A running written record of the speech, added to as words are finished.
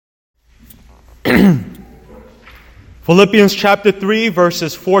Philippians chapter 3,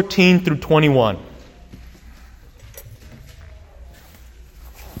 verses 14 through 21.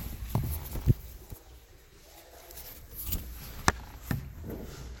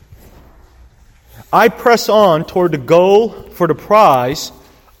 I press on toward the goal for the prize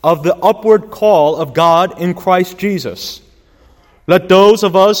of the upward call of God in Christ Jesus. Let those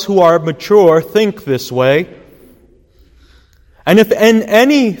of us who are mature think this way. And if in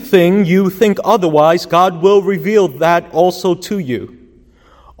anything you think otherwise, God will reveal that also to you.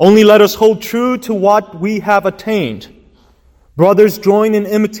 Only let us hold true to what we have attained. Brothers, join in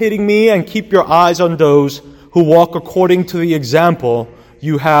imitating me and keep your eyes on those who walk according to the example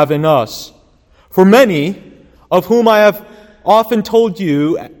you have in us. For many, of whom I have often told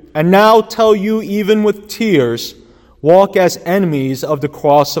you, and now tell you even with tears, walk as enemies of the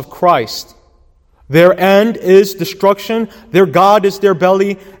cross of Christ. Their end is destruction, their God is their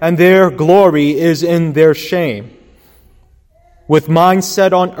belly, and their glory is in their shame, with minds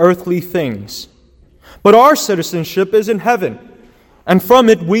set on earthly things. But our citizenship is in heaven, and from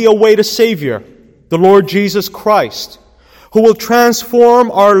it we await a Savior, the Lord Jesus Christ, who will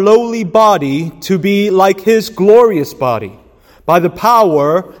transform our lowly body to be like His glorious body, by the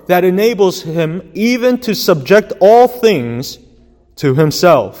power that enables Him even to subject all things to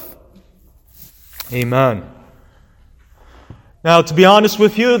Himself. Amen. Now, to be honest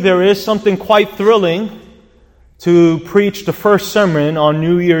with you, there is something quite thrilling to preach the first sermon on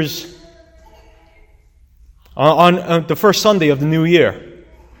New Year's, on the first Sunday of the new year.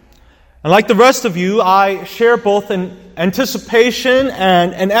 And like the rest of you, I share both an anticipation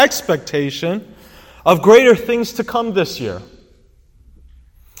and an expectation of greater things to come this year.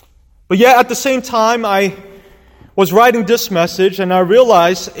 But yet, at the same time, I was writing this message, and I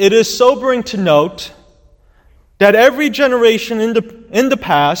realized it is sobering to note that every generation in the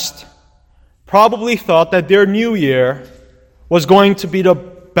past probably thought that their new year was going to be the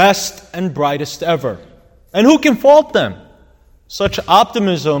best and brightest ever. And who can fault them? Such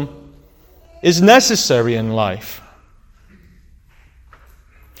optimism is necessary in life.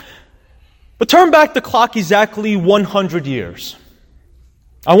 But turn back the clock exactly 100 years.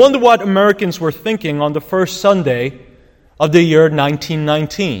 I wonder what Americans were thinking on the first Sunday of the year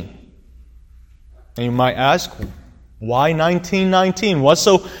 1919. And you might ask, why 1919? What's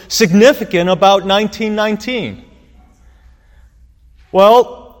so significant about 1919?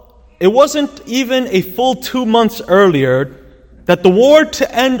 Well, it wasn't even a full 2 months earlier that the war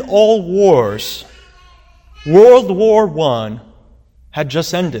to end all wars, World War I, had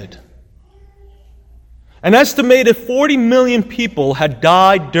just ended. An estimated 40 million people had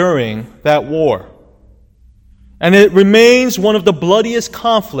died during that war. And it remains one of the bloodiest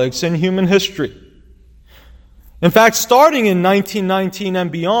conflicts in human history. In fact, starting in 1919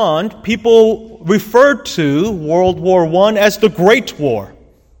 and beyond, people referred to World War I as the Great War.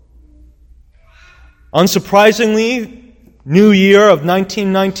 Unsurprisingly, New Year of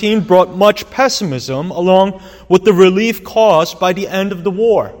 1919 brought much pessimism along with the relief caused by the end of the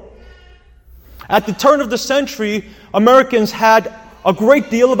war. At the turn of the century, Americans had a great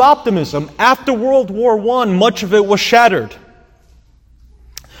deal of optimism. After World War I, much of it was shattered.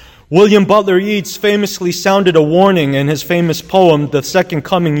 William Butler Yeats famously sounded a warning in his famous poem, The Second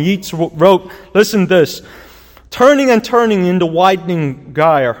Coming. Yeats wrote, listen to this, "Turning and turning in the widening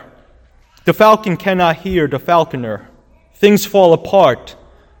gyre, the falcon cannot hear the falconer. Things fall apart,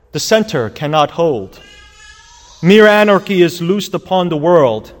 the center cannot hold. Mere anarchy is loosed upon the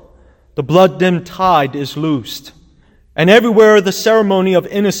world, the blood-dimmed tide is loosed, and everywhere the ceremony of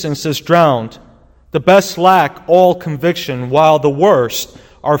innocence is drowned. The best lack all conviction, while the worst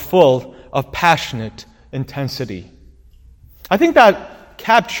are full of passionate intensity." I think that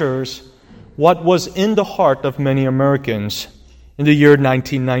captures what was in the heart of many Americans in the year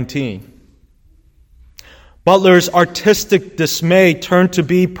 1919. Butler's artistic dismay turned to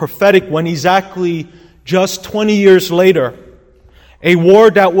be prophetic when exactly just 20 years later, a war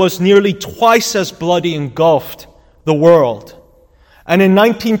that was nearly twice as bloody engulfed the world. And in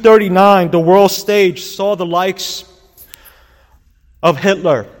 1939, the world stage saw the likes of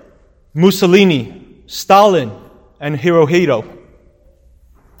Hitler, Mussolini, Stalin, and Hirohito.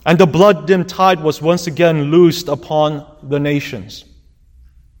 And the blood-dimmed tide was once again loosed upon the nations.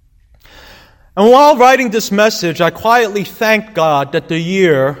 And while writing this message, I quietly thank God that the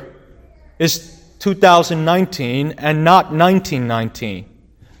year is 2019 and not 1919,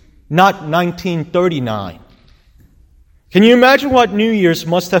 not 1939. Can you imagine what New Year's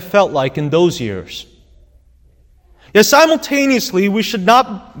must have felt like in those years? Yet simultaneously, we should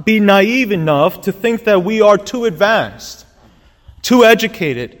not be naive enough to think that we are too advanced, too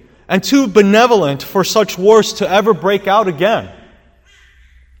educated, and too benevolent for such wars to ever break out again.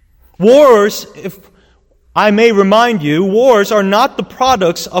 Wars, if I may remind you, wars are not the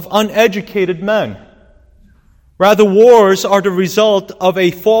products of uneducated men. Rather, wars are the result of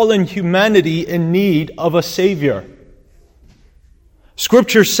a fallen humanity in need of a Savior.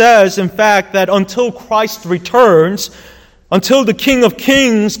 Scripture says, in fact, that until Christ returns, until the King of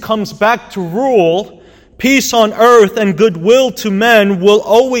Kings comes back to rule, peace on earth and goodwill to men will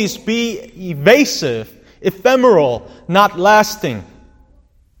always be evasive, ephemeral, not lasting.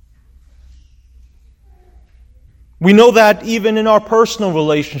 We know that even in our personal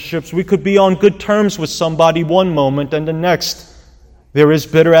relationships, we could be on good terms with somebody one moment and the next there is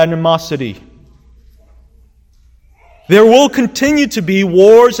bitter animosity. There will continue to be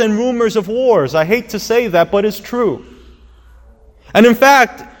wars and rumors of wars. I hate to say that, but it's true. And in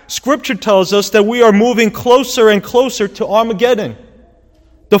fact, Scripture tells us that we are moving closer and closer to Armageddon,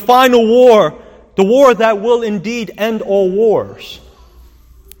 the final war, the war that will indeed end all wars.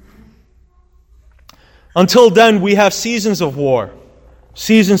 Until then, we have seasons of war,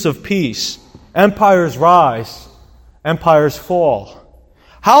 seasons of peace. Empires rise, empires fall.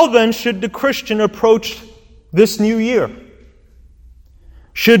 How then should the Christian approach this new year?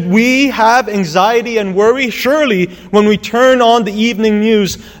 Should we have anxiety and worry? Surely, when we turn on the evening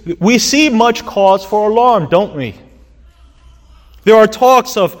news, we see much cause for alarm, don't we? There are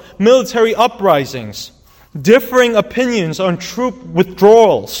talks of military uprisings, differing opinions on troop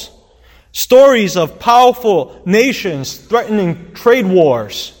withdrawals, stories of powerful nations threatening trade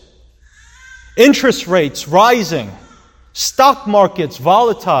wars, interest rates rising, stock markets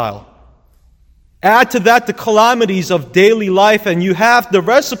volatile. Add to that the calamities of daily life, and you have the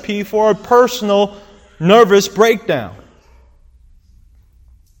recipe for a personal nervous breakdown.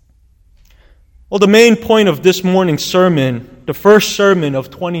 Well, the main point of this morning's sermon, the first sermon of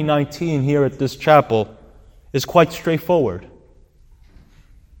 2019 here at this chapel, is quite straightforward.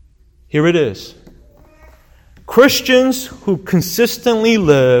 Here it is. Christians who consistently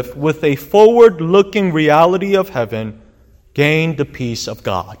live with a forward-looking reality of heaven gain the peace of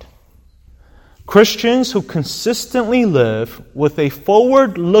God. Christians who consistently live with a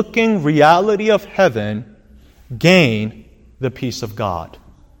forward-looking reality of heaven gain the peace of God.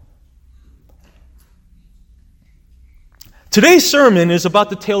 Today's sermon is about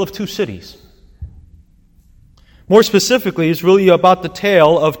the tale of two cities. More specifically, it's really about the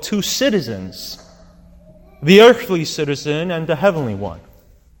tale of two citizens, the earthly citizen and the heavenly one.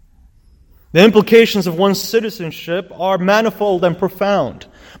 The implications of one's citizenship are manifold and profound,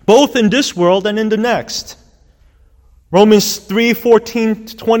 both in this world and in the next. Romans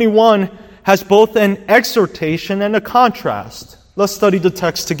 3:14-21 has both an exhortation and a contrast. Let's study the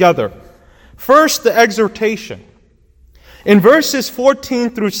text together. First, the exhortation. In verses 14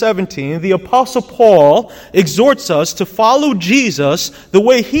 through 17, the Apostle Paul exhorts us to follow Jesus the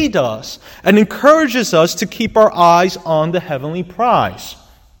way he does and encourages us to keep our eyes on the heavenly prize.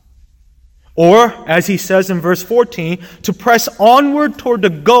 Or, as he says in verse 14, to press onward toward the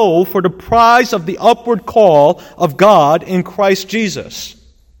goal for the prize of the upward call of God in Christ Jesus.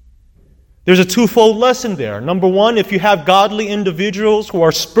 There's a twofold lesson there. Number one, if you have godly individuals who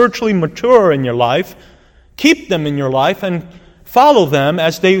are spiritually mature in your life, keep them in your life and follow them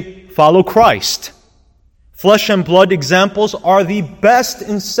as they follow Christ. Flesh and blood examples are the best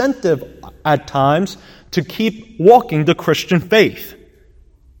incentive at times to keep walking the Christian faith.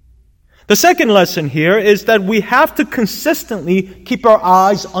 The second lesson here is that we have to consistently keep our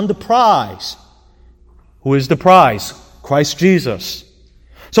eyes on the prize. Who is the prize? Christ Jesus.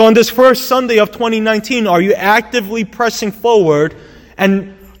 So on this first Sunday of 2019, are you actively pressing forward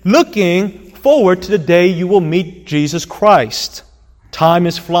and looking forward to the day you will meet Jesus Christ? Time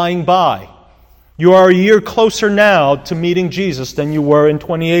is flying by. You are a year closer now to meeting Jesus than you were in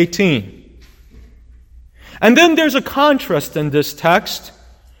 2018. And then there's a contrast in this text.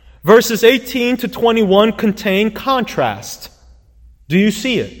 Verses 18 to 21 contain contrast. Do you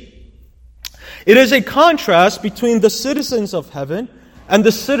see it? It is a contrast between the citizens of heaven and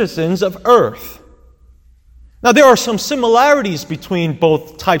the citizens of earth. Now, there are some similarities between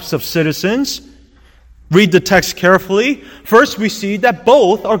both types of citizens. Read the text carefully. First, we see that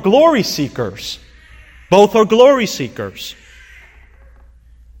both are glory seekers. Both are glory seekers.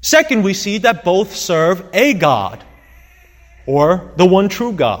 Second, we see that both serve a God, or the one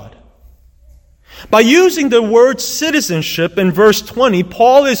true God. By using the word citizenship in verse 20,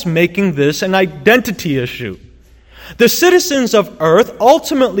 Paul is making this an identity issue. The citizens of earth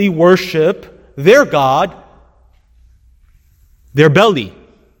ultimately worship their God, their belly.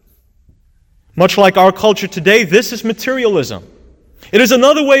 Much like our culture today, this is materialism. It is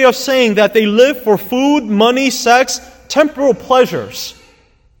another way of saying that they live for food, money, sex, temporal pleasures.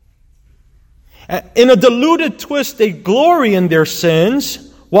 In a diluted twist, they glory in their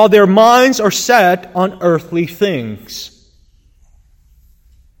sins while their minds are set on earthly things.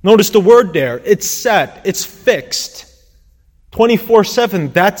 Notice the word there. It's set. It's fixed.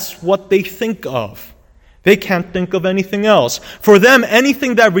 24/7, that's what they think of. They can't think of anything else. For them,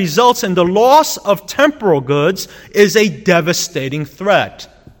 anything that results in the loss of temporal goods is a devastating threat.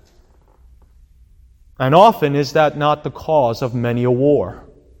 And often is that not the cause of many a war?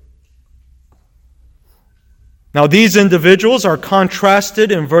 Now, these individuals are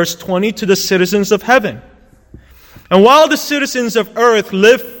contrasted in verse 20 to the citizens of heaven. And while the citizens of earth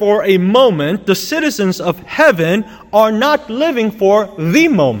live for a moment, the citizens of heaven are not living for the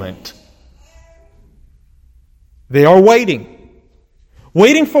moment. They are waiting.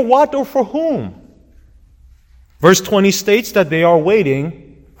 Waiting for what or for whom? Verse 20 states that they are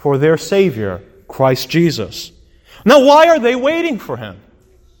waiting for their Savior, Christ Jesus. Now, why are they waiting for Him?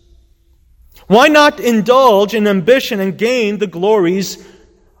 Why not indulge in ambition and gain the glories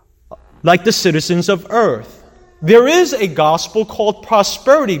like the citizens of earth? There is a gospel called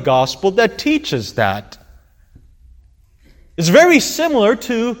prosperity gospel that teaches that. It's very similar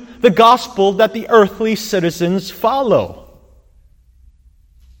to the gospel that the earthly citizens follow.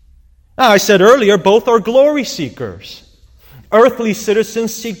 Now, I said earlier, both are glory seekers. Earthly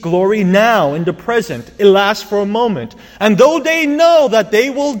citizens seek glory now in the present. It lasts for a moment. And though they know that they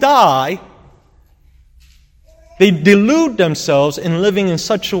will die, they delude themselves in living in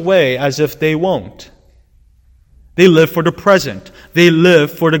such a way as if they won't. They live for the present. They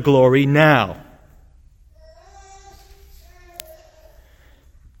live for the glory now.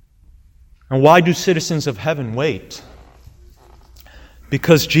 And why do citizens of heaven wait?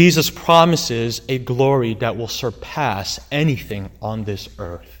 Because Jesus promises a glory that will surpass anything on this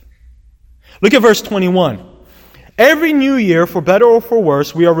earth. Look at verse 21. Every new year, for better or for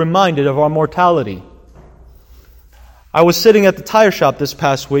worse, we are reminded of our mortality. I was sitting at the tire shop this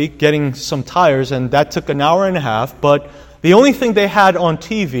past week getting some tires, and that took an hour and a half, but the only thing they had on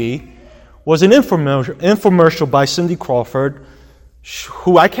TV was an infomercial by Cindy Crawford,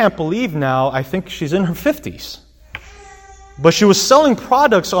 who I can't believe now, I think she's in her 50s. But she was selling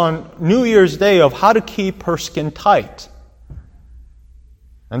products on New Year's Day of how to keep her skin tight.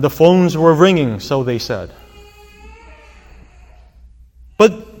 And the phones were ringing, so they said.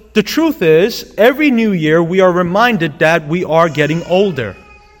 But the truth is, every new year we are reminded that we are getting older.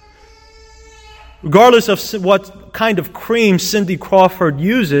 Regardless of what kind of cream Cindy Crawford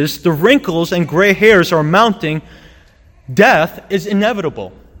uses, the wrinkles and gray hairs are mounting. Death is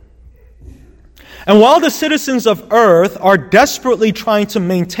inevitable. And while the citizens of earth are desperately trying to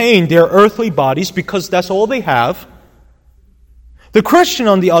maintain their earthly bodies because that's all they have, the Christian,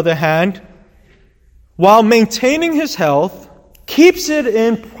 on the other hand, while maintaining his health, keeps it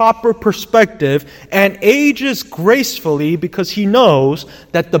in proper perspective and ages gracefully because he knows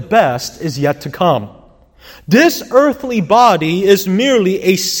that the best is yet to come. This earthly body is merely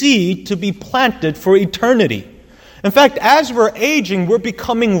a seed to be planted for eternity. In fact, as we're aging, we're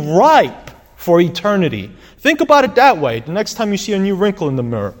becoming ripe for eternity. Think about it that way. The next time you see a new wrinkle in the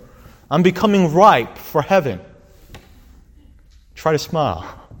mirror, I'm becoming ripe for heaven. Try to smile.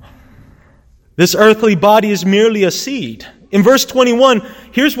 This earthly body is merely a seed. In verse 21,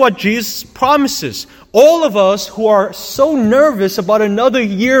 here's what Jesus promises. All of us who are so nervous about another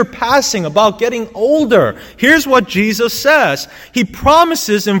year passing, about getting older, here's what Jesus says. He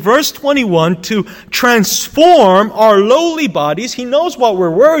promises in verse 21 to transform our lowly bodies. He knows what we're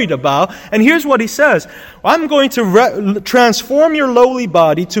worried about. And here's what He says. I'm going to transform your lowly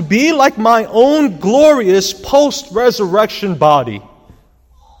body to be like my own glorious post-resurrection body.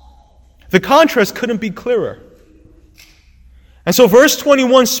 The contrast couldn't be clearer. And so verse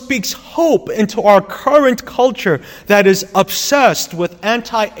 21 speaks hope into our current culture that is obsessed with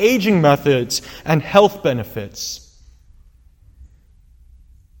anti-aging methods and health benefits.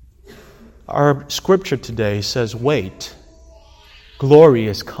 Our scripture today says, wait, glory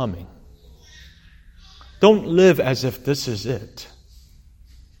is coming. Don't live as if this is it.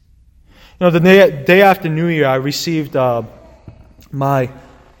 You know, the day after New Year, I received my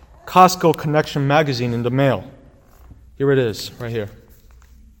Costco Connection magazine in the mail. Here it is, right here.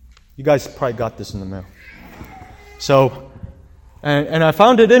 You guys probably got this in the mail. So, and I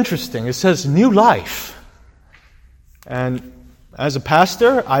found it interesting. It says, New Life. And as a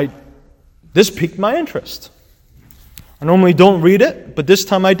pastor, this piqued my interest. I normally don't read it, but this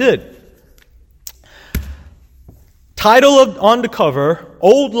time I did. Title on the cover,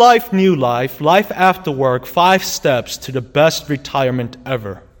 Old Life, New Life, Life After Work, 5 Steps to the Best Retirement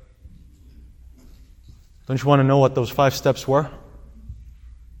Ever. Don't you want to know what those 5 steps were?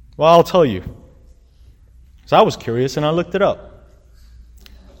 Well, I'll tell you. So I was curious and I looked it up.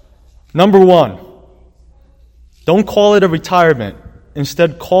 Number 1, don't call it a retirement.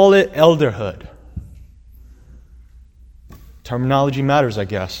 Instead, call it elderhood. Terminology matters, I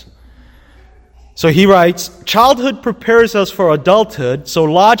guess. So he writes, childhood prepares us for adulthood, so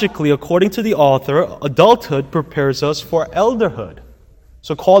logically, according to the author, adulthood prepares us for elderhood.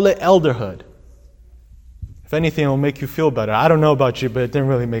 So call it elderhood. If anything, it will make you feel better. I don't know about you, but it didn't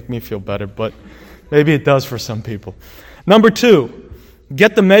really make me feel better, but maybe it does for some people. Number 2,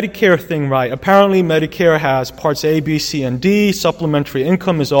 get the Medicare thing right. Apparently, Medicare has parts A, B, C, and D. Supplementary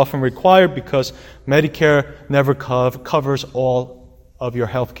income is often required because Medicare never covers all of your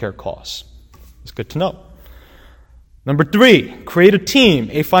health care costs. It's good to know. Number 3, create a team,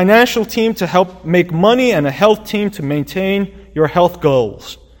 a financial team to help make money and a health team to maintain your health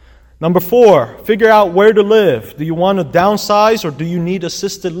goals. Number 4, figure out where to live. Do you want to downsize or do you need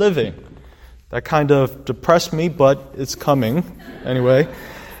assisted living? That kind of depressed me, but it's coming. Anyway.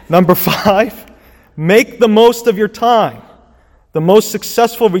 Number 5, make the most of your time. The most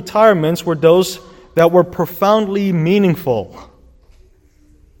successful retirements were those that were profoundly meaningful.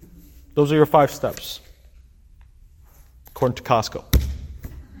 Those are your 5 steps, according to Costco.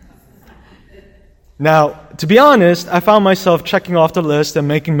 Now, to be honest, I found myself checking off the list and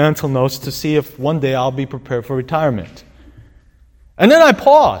making mental notes to see if one day I'll be prepared for retirement. And then I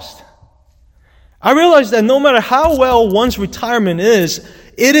paused. I realized that no matter how well one's retirement is,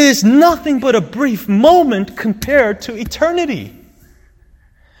 it is nothing but a brief moment compared to eternity.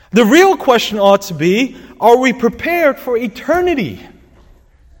 The real question ought to be, are we prepared for eternity?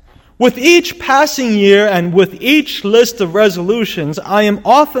 With each passing year and with each list of resolutions, I am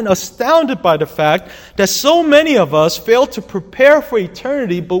often astounded by the fact that so many of us fail to prepare for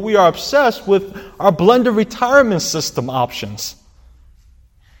eternity, but we are obsessed with our blended retirement system options.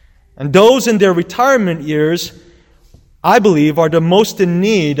 And those in their retirement years, I believe, are the most in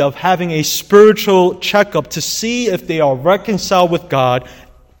need of having a spiritual checkup to see if they are reconciled with God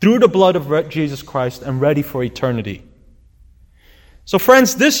through the blood of Jesus Christ and ready for eternity. So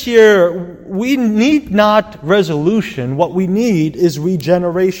friends, this year, we need not resolution. What we need is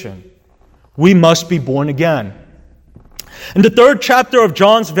regeneration. We must be born again. In the 3rd chapter of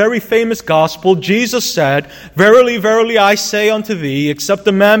John's very famous gospel, Jesus said, "Verily, verily, I say unto thee, except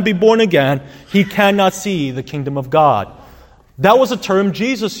a man be born again, he cannot see the kingdom of God." That was a term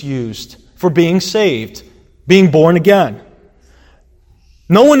Jesus used for being saved, being born again.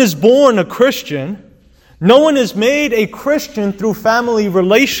 No one is born a Christian. No one is made a Christian through family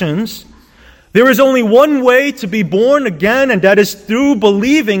relations. There is only one way to be born again, and that is through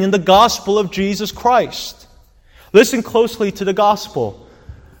believing in the gospel of Jesus Christ. Listen closely to the gospel.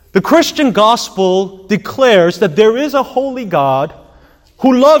 The Christian gospel declares that there is a holy God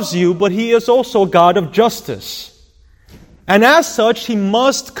who loves you, but He is also a God of justice. And as such, He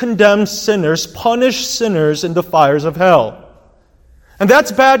must condemn sinners, punish sinners in the fires of hell. And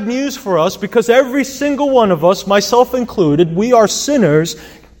that's bad news for us because every single one of us, myself included, we are sinners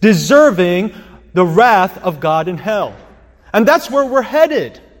deserving the wrath of God in hell. And that's where we're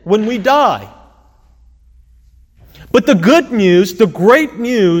headed when we die. But the good news, the great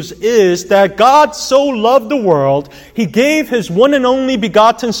news is that God so loved the world, He gave His one and only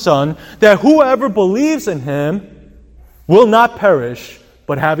begotten Son, that whoever believes in Him will not perish,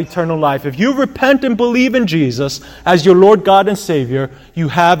 but have eternal life. If you repent and believe in Jesus as your Lord God and Savior, you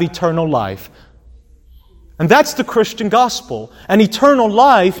have eternal life. And that's the Christian gospel. And eternal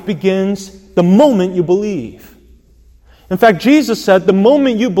life begins the moment you believe. In fact, Jesus said the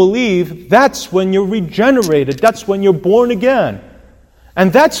moment you believe, that's when you're regenerated. That's when you're born again.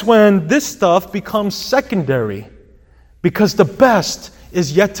 And that's when this stuff becomes secondary, because the best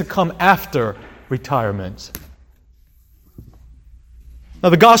is yet to come after retirement. Now,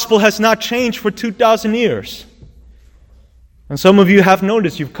 the gospel has not changed for 2,000 years. And some of you have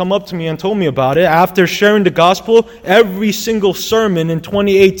noticed, you've come up to me and told me about it. After sharing the gospel, every single sermon in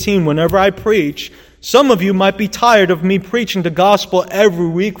 2018, whenever I preach, some of you might be tired of me preaching the gospel every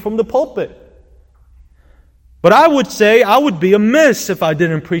week from the pulpit. But I would say I would be amiss if I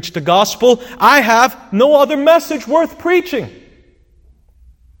didn't preach the gospel. I have no other message worth preaching.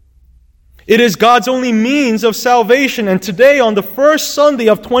 It is God's only means of salvation. And today, on the first Sunday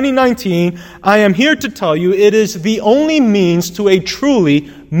of 2019, I am here to tell you it is the only means to a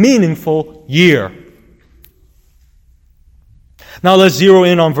truly meaningful year. Now let's zero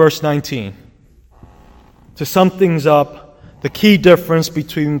in on verse 19. To sum things up, the key difference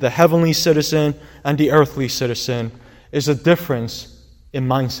between the heavenly citizen and the earthly citizen is a difference in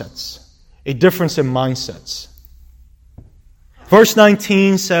mindsets. A difference in mindsets. Verse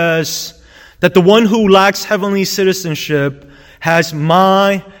 19 says that the one who lacks heavenly citizenship has a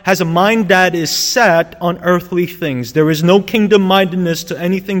mind that is set on earthly things. There is no kingdom-mindedness to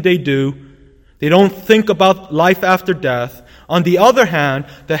anything they do. They don't think about life after death. On the other hand,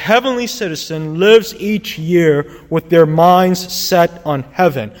 the heavenly citizen lives each year with their minds set on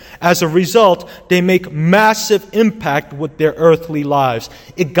heaven. As a result, they make massive impact with their earthly lives.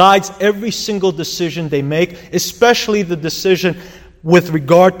 It guides every single decision they make, especially the decision with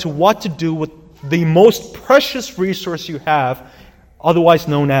regard to what to do with the most precious resource you have, otherwise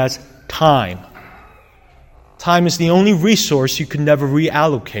known as time. Time is the only resource you can never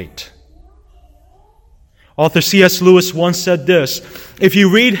reallocate. Author C.S. Lewis once said this: if you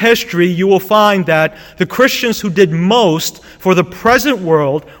read history, you will find that the Christians who did most for the present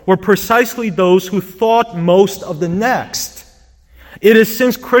world were precisely those who thought most of the next. It is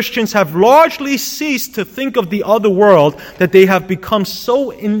since Christians have largely ceased to think of the other world that they have become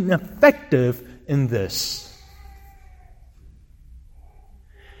so ineffective in this.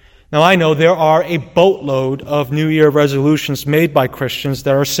 Now, I know there are a boatload of New Year resolutions made by Christians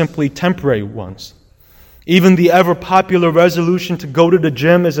that are simply temporary ones. Even the ever-popular resolution to go to the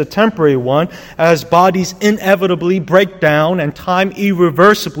gym is a temporary one, as bodies inevitably break down and time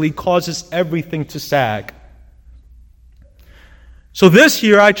irreversibly causes everything to sag. So this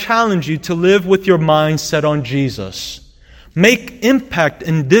year, I challenge you to live with your mind set on Jesus. Make impact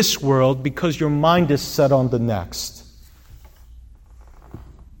in this world because your mind is set on the next.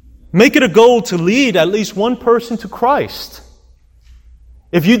 Make it a goal to lead at least one person to Christ.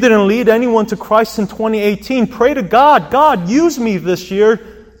 If you didn't lead anyone to Christ in 2018, pray to God, God, use me this year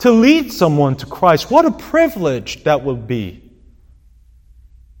to lead someone to Christ. What a privilege that will be.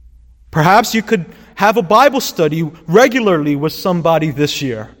 Perhaps you could have a Bible study regularly with somebody this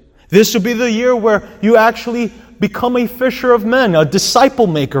year. This will be the year where you actually become a fisher of men, a disciple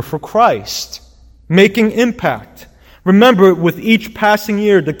maker for Christ, making impact. Remember, with each passing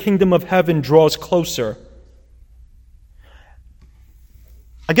year, the kingdom of heaven draws closer.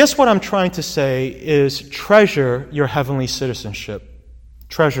 I guess what I'm trying to say is treasure your heavenly citizenship.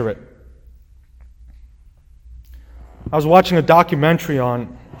 Treasure it. I was watching a documentary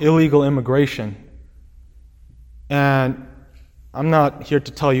on illegal immigration, and I'm not here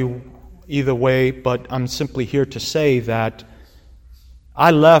to tell you either way, but I'm simply here to say that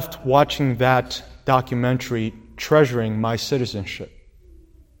I left watching that documentary treasuring my citizenship.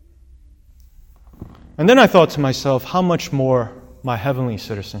 And then I thought to myself, how much more my heavenly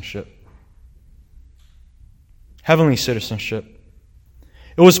citizenship? Heavenly citizenship.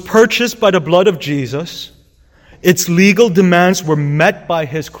 It was purchased by the blood of Jesus. Its legal demands were met by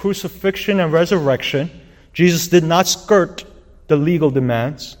His crucifixion and resurrection. Jesus did not skirt the legal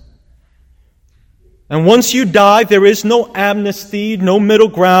demands. And once you die, there is no amnesty, no middle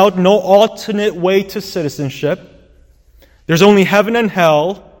ground, no alternate way to citizenship. There's only heaven and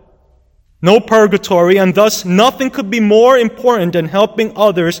hell, no purgatory, and thus nothing could be more important than helping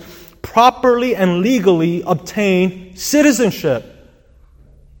others properly and legally obtain citizenship.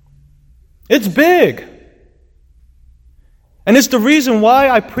 It's big. And it's the reason why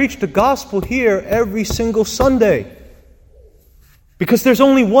I preach the gospel here every single Sunday. Because there's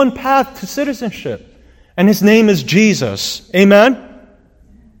only one path to citizenship, and His name is Jesus. Amen?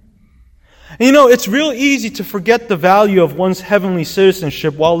 And you know, it's real easy to forget the value of one's heavenly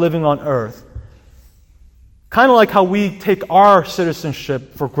citizenship while living on earth. Kind of like how we take our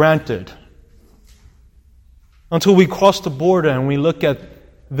citizenship for granted. Until we cross the border and we look at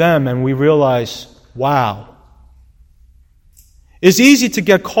them and we realize, wow. It's easy to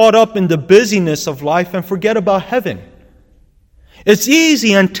get caught up in the busyness of life and forget about heaven. It's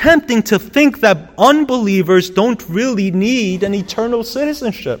easy and tempting to think that unbelievers don't really need an eternal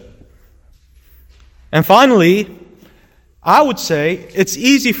citizenship. And finally, I would say it's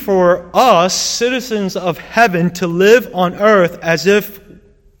easy for us, citizens of heaven, to live on earth as if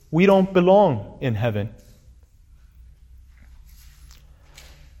we don't belong in heaven.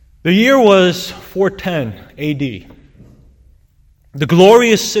 The year was 410 AD. The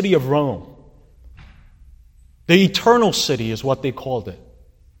glorious city of Rome. The eternal city is what they called it.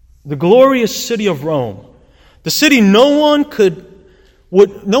 The glorious city of Rome. The city no one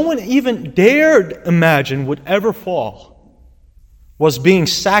even dared imagine would ever fall, was being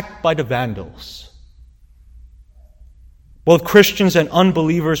sacked by the Vandals. Both Christians and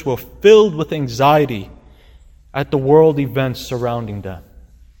unbelievers were filled with anxiety at the world events surrounding them.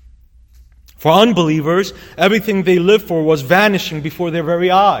 For unbelievers, everything they lived for was vanishing before their very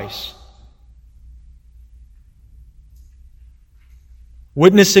eyes.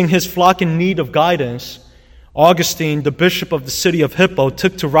 Witnessing his flock in need of guidance, Augustine, the bishop of the city of Hippo,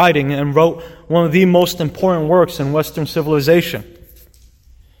 took to writing and wrote one of the most important works in Western civilization.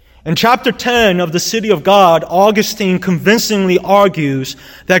 In chapter 10 of The City of God, Augustine convincingly argues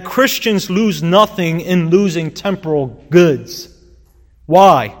that Christians lose nothing in losing temporal goods.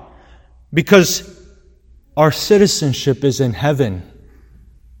 Why? Because our citizenship is in heaven.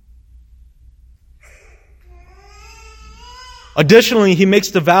 Additionally, he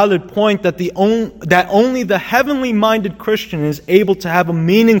makes the valid point that only the heavenly-minded Christian is able to have a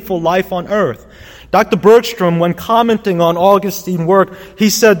meaningful life on earth. Dr. Bergstrom, when commenting on Augustine's work, he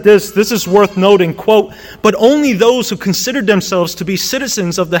said this is worth noting, quote, "But only those who consider themselves to be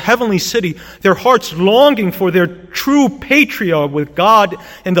citizens of the heavenly city, their hearts longing for their true patria with God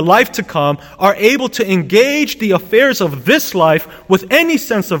in the life to come, are able to engage the affairs of this life with any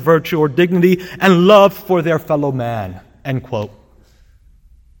sense of virtue or dignity and love for their fellow man." End quote.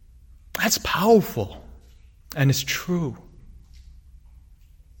 That's powerful, and it's true.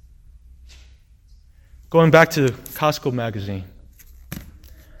 Going back to Costco magazine,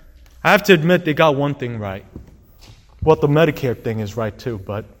 I have to admit they got one thing right. Well, the Medicare thing is right too,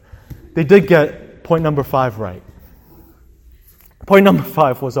 but they did get point number 5 right. Point number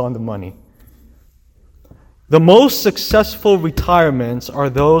 5 was on the money. The most successful retirements are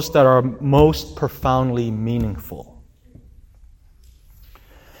those that are most profoundly meaningful.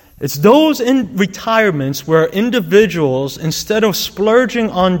 It's those in retirements where individuals, instead of splurging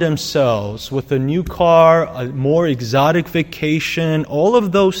on themselves with a new car, a more exotic vacation, all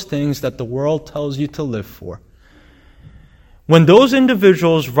of those things that the world tells you to live for, when those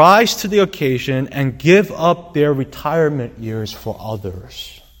individuals rise to the occasion and give up their retirement years for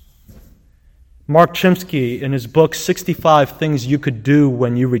others. Mark Chimsky, in his book, 65 Things You Could Do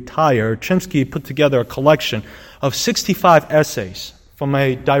When You Retire, Chimsky put together a collection of 65 essays from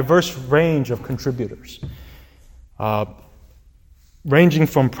a diverse range of contributors, ranging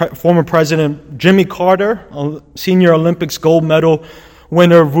from former President Jimmy Carter, senior Olympics gold medal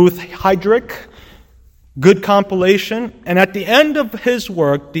winner Ruth Heydrich, good compilation. And at the end of his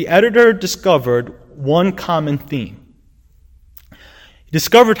work, the editor discovered one common theme. He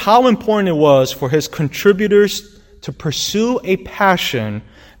discovered how important it was for his contributors to pursue a passion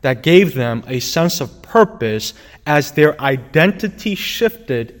that gave them a sense of purpose as their identity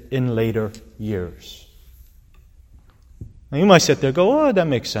shifted in later years. Now you might sit there and go, oh, that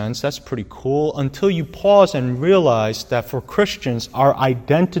makes sense, that's pretty cool, until you pause and realize that for Christians, our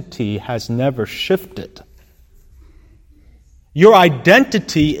identity has never shifted. Your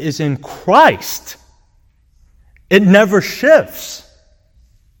identity is in Christ. It never shifts.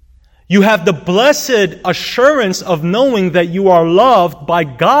 You have the blessed assurance of knowing that you are loved by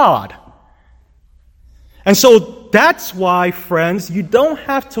God. And so that's why, friends, you don't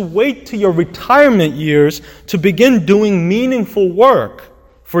have to wait till your retirement years to begin doing meaningful work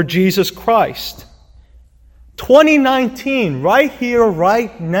for Jesus Christ. 2019, right here,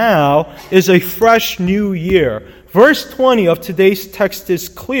 right now, is a fresh new year. Verse 20 of today's text is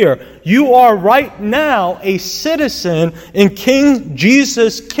clear. You are right now a citizen in King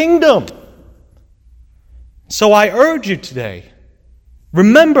Jesus' kingdom. So I urge you today,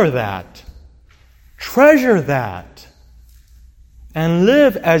 remember that, treasure that, and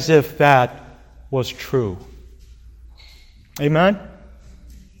live as if that was true. Amen?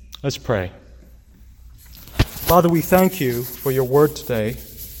 Let's pray. Father, we thank you for your word today.